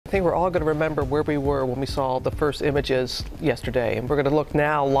think we're all going to remember where we were when we saw the first images yesterday. And we're going to look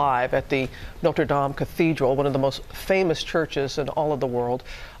now live at the Notre Dame Cathedral, one of the most famous churches in all of the world.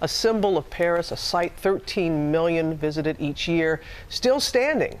 A symbol of Paris, a site 13 million visited each year, still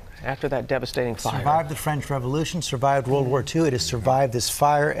standing after that devastating fire. Survived the French Revolution, survived World War II. It has survived this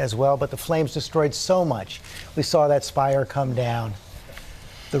fire as well, but the flames destroyed so much. We saw that spire come down.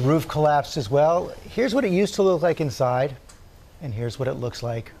 The roof collapsed as well. Here's what it used to look like inside, and here's what it looks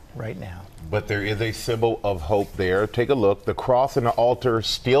like right now. But there is a symbol of hope there. Take a look. The cross and the altar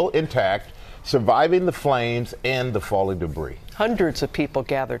still intact, surviving the flames and the falling debris. Hundreds of people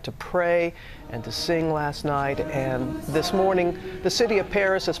gathered to pray and to sing last night, and this morning the city of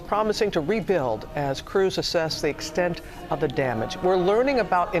Paris is promising to rebuild as crews assess the extent of the damage. We're learning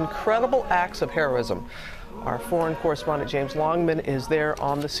about incredible acts of heroism. Our foreign correspondent James Longman is there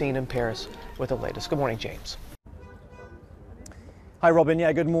on the scene in Paris with the latest. Good morning, James. Hi Robin,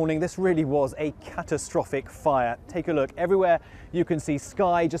 yeah, good morning. This really was a catastrophic fire. Take a look. Everywhere you can see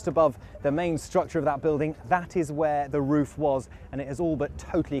sky just above the main structure of that building. That is where the roof was, and it has all but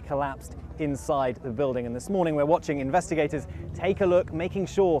totally collapsed inside the building. And this morning we're watching investigators take a look, making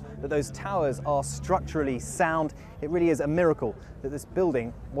sure that those towers are structurally sound. It really is a miracle that this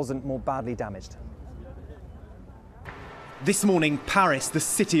building wasn't more badly damaged. This morning, Paris, the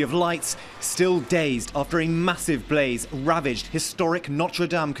city of lights, still dazed after a massive blaze ravaged historic Notre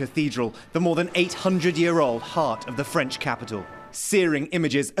Dame Cathedral, the more than 800-year-old heart of the French capital. Searing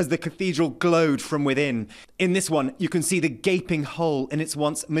images as the cathedral glowed from within. In this one, you can see the gaping hole in its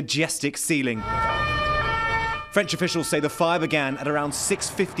once majestic ceiling. French officials say the fire began at around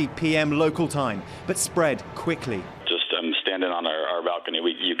 6:50 p.m. local time, but spread quickly. Just standing on our balcony,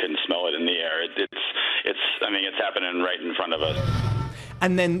 you can smell it in the air. It's happening right in front of us.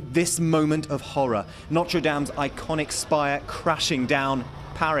 And then this moment of horror. Notre Dame's iconic spire crashing down.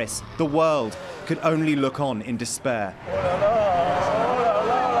 Paris, the world, could only look on in despair.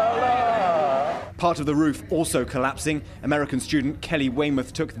 Part of the roof also collapsing. American student Kelly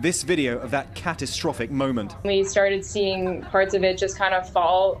Weymouth took this video of that catastrophic moment. We started seeing parts of it just kind of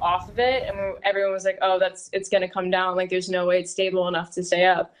fall off of it, and everyone was like, oh, it's going to come down. Like, there's no way it's stable enough to stay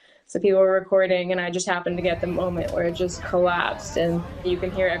up. So people were recording, and I just happened to get the moment where it just collapsed, and you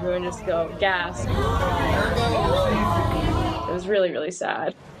can hear everyone just go gasp. It was really, really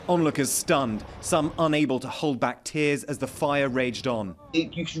sad. Onlookers stunned, some unable to hold back tears as the fire raged on. You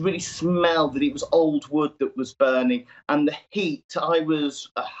could really smell that it was old wood that was burning, and the heat. I was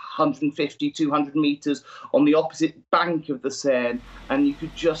 150, 200 meters on the opposite bank of the Seine, and you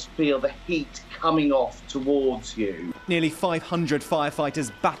could just feel the heat coming off towards you. Nearly 500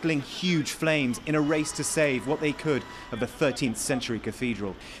 firefighters battling huge flames in a race to save what they could of the 13th century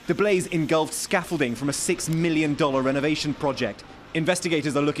cathedral. The blaze engulfed scaffolding from a $6 million renovation project.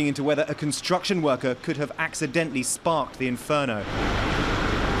 Investigators are looking into whether a construction worker could have accidentally sparked the inferno.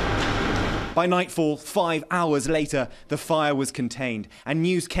 By nightfall, 5 hours later, the fire was contained, and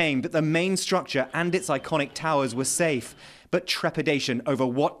news came that the main structure and its iconic towers were safe, but trepidation over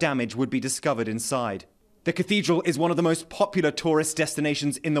what damage would be discovered inside. The cathedral is one of the most popular tourist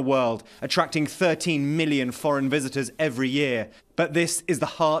destinations in the world, attracting 13 million foreign visitors every year. But this is the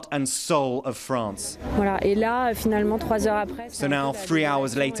heart and soul of France. So now, 3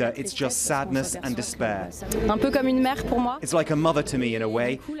 hours later, it's just sadness and despair. It's like a mother to me in a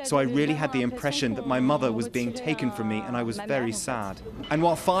way, so I really had the impression that my mother was being taken from me, and I was very sad. And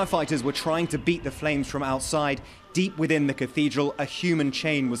while firefighters were trying to beat the flames from outside, deep within the cathedral, a human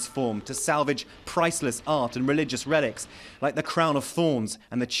chain was formed to salvage priceless art and religious relics, like the crown of thorns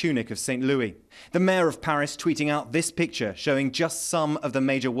and the tunic of St. Louis. The mayor of Paris tweeting out this picture showing just some of the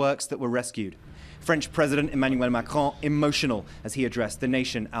major works that were rescued. French President Emmanuel Macron emotional as he addressed the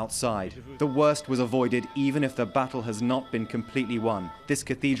nation outside. The worst was avoided, even if the battle has not been completely won. This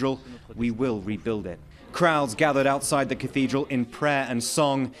cathedral, we will rebuild it. Crowds gathered outside the cathedral in prayer and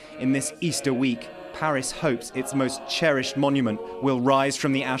song. In this Easter week, Paris hopes its most cherished monument will rise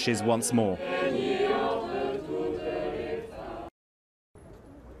from the ashes once more.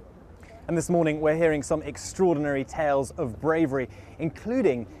 And this morning we're hearing some extraordinary tales of bravery,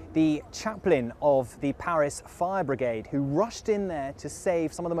 including the chaplain of the Paris Fire Brigade who rushed in there to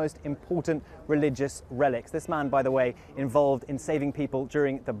save some of the most important religious relics. This man, by the way, involved in saving people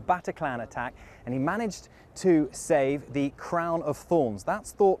during the Bataclan attack, and he managed to save the crown of thorns.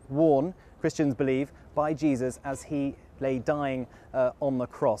 That's thought worn, Christians believe, by Jesus as he lay dying on the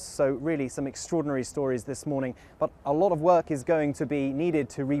cross. So really some extraordinary stories this morning, but a lot of work is going to be needed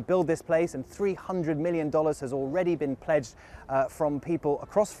to rebuild this place, and $300 million has already been pledged from people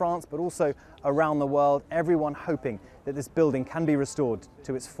across France, but also around the world, everyone hoping that this building can be restored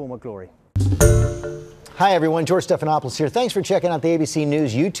to its former glory. Hi everyone, George Stephanopoulos here. Thanks for checking out the ABC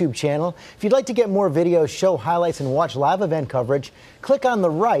News YouTube channel. If you'd like to get more videos, show highlights, and watch live event coverage, click on the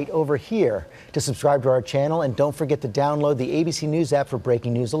right over here to subscribe to our channel, and don't forget to download the ABC News app for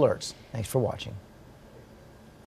breaking news alerts. Thanks for watching.